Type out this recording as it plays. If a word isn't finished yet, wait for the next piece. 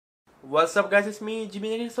What's up guys, it's me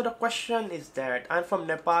Jimmy. So the question is that I'm from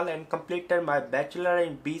Nepal and completed my bachelor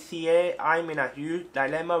in BCA. I'm in a huge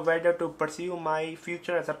dilemma whether to pursue my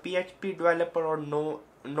future as a PHP developer or no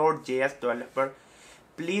Node.js developer.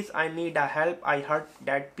 Please, I need a help. I heard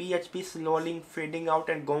that PHP is slowly fading out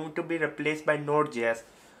and going to be replaced by Node.js.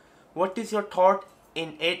 What is your thought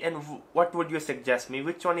in it and what would you suggest me?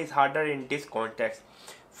 Which one is harder in this context?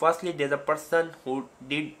 Firstly, there's a person who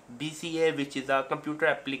did BCA, which is a computer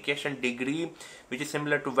application degree, which is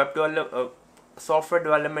similar to software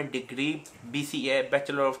development degree, BCA,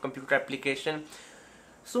 Bachelor of Computer Application.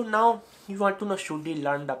 So now you want to know, should you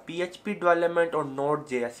learn the PHP development or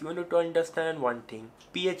Node.js? You need to understand one thing.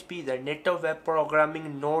 PHP is a native web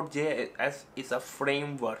programming. Node.js is a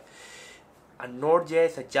framework. A Node.js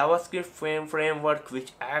is a JavaScript framework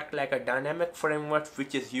which acts like a dynamic framework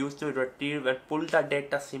which is used to retrieve and pull the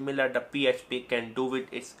data similar to PHP can do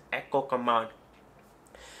with its echo command.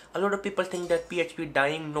 A lot of people think that PHP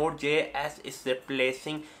dying, Node.js is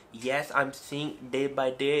replacing. Yes, I'm seeing day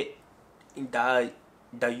by day the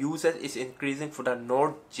usage is increasing for the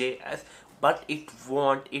Node.js, but it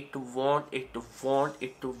won't replace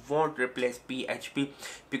PHP,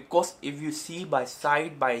 because if you see by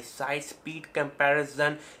side speed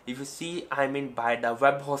comparison, if you see by the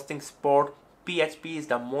web hosting support, PHP is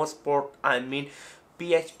the most support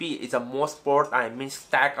PHP is the most support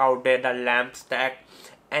stack out there, the lamp stack.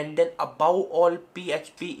 And then above all,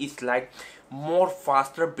 PHP is like more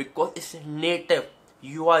faster because it's native.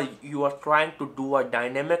 You are trying to do a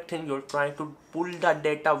dynamic thing. You're trying to pull the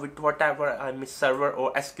data with whatever server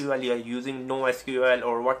or SQL you're using, no SQL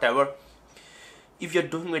or whatever. If you're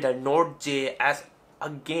doing with a Node.js,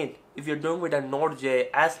 again, if you're doing with a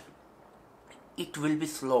Node.js, it will be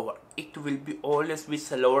slower. It will be always be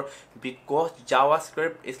slower because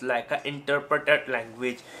JavaScript is like an interpreted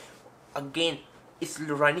language. Again, it's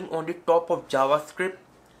running on the top of JavaScript.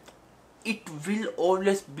 It will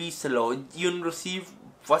always be slow. You receive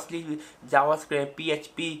firstly JavaScript,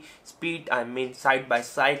 PHP speed, side by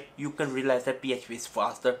side. You can realize that PHP is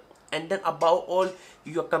faster. And then above all,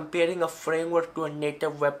 you are comparing a framework to a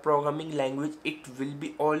native web programming language. It will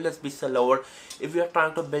be always be slower. If you are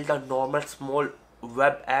trying to build a normal small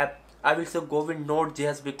web app, I will say go with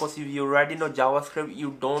Node.js, because if you already know JavaScript,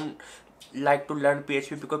 you don't like to learn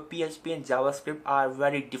PHP, because PHP and JavaScript are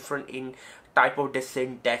very different in type of the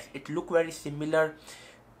syntax. It look very similar.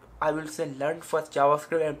 I will say learn first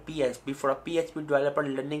JavaScript and PHP. For a PHP developer,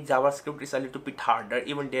 learning JavaScript is a little bit harder.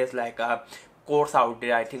 Even there's like a course out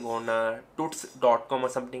there, I think on tuts.com or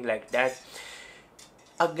something like that.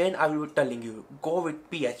 Again, I will be telling you, go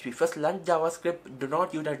with PHP. First learn JavaScript. Do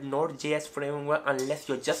not use a Node.js framework unless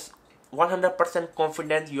you're just 100%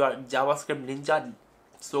 confident you are JavaScript ninja.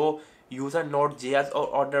 So use a Node.js,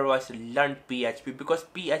 or otherwise learn PHP, because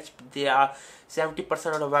PHP, they are 70%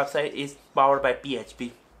 of the website is powered by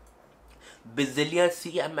PHP. Bazillion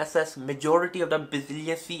CMSs, majority of the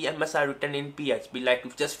bazillion CMS are written in PHP. Like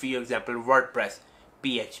just for example, WordPress,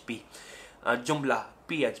 PHP, Joomla,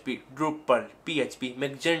 PHP, Drupal, PHP,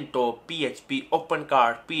 Magento, PHP,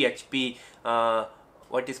 OpenCart, PHP,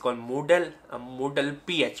 what is called Moodle, Moodle,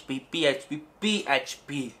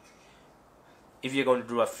 PHP. If you're going to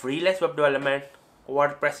do a freelance web development,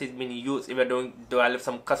 WordPress is being used. If you're doing develop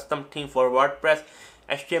some custom theme for WordPress,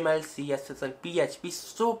 HTML, CSS and PHP.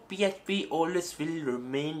 So PHP always will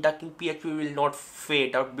remain. That PHP will not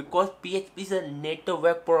fade out, because PHP is a native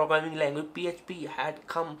web programming language. PHP had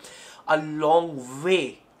come a long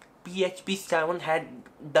way. PHP 7 had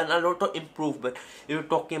done a lot of improvement. If you're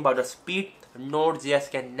talking about the speed, Node.js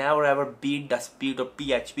can never ever beat the speed of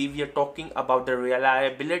PHP. If you're talking about the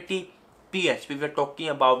reliability, PHP. We're talking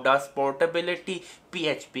about the portability,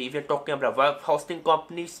 PHP. If you're talking about web hosting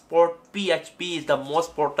company support, PHP is the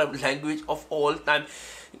most portable language of all time.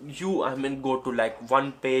 You go to like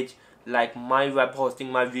one page like my web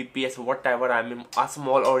hosting, my VPS, whatever, a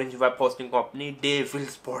small orange web hosting company, they will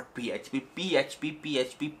support PHP.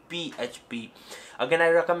 Again, I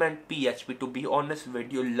recommend PHP. To be honest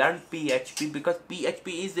with you, learn PHP, because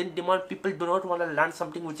PHP is in demand. People do not want to learn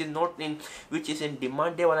something which is not in, which is in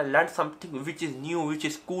demand. They want to learn something which is new, which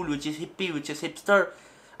is cool, which is hippie, which is hipster.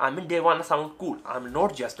 They want to sound cool. I'm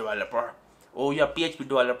not just developer. Oh, you're PHP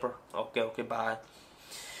developer. Okay, bye.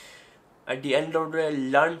 At the end of the day,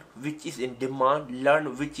 learn which is in demand,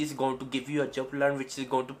 learn which is going to give you a job, learn which is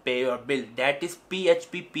going to pay your bill. That is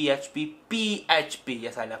PHP.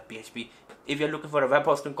 Yes, I love PHP. If you're looking for a web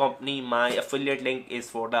hosting company, my affiliate link is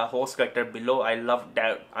for the host character below. I love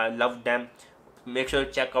them. Make sure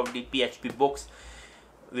to check out the PHP books,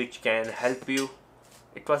 which can help you.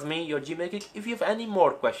 It was me, your Gmail Geek. If you have any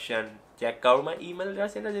more question, Check out my email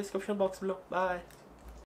address in the description box below. Bye.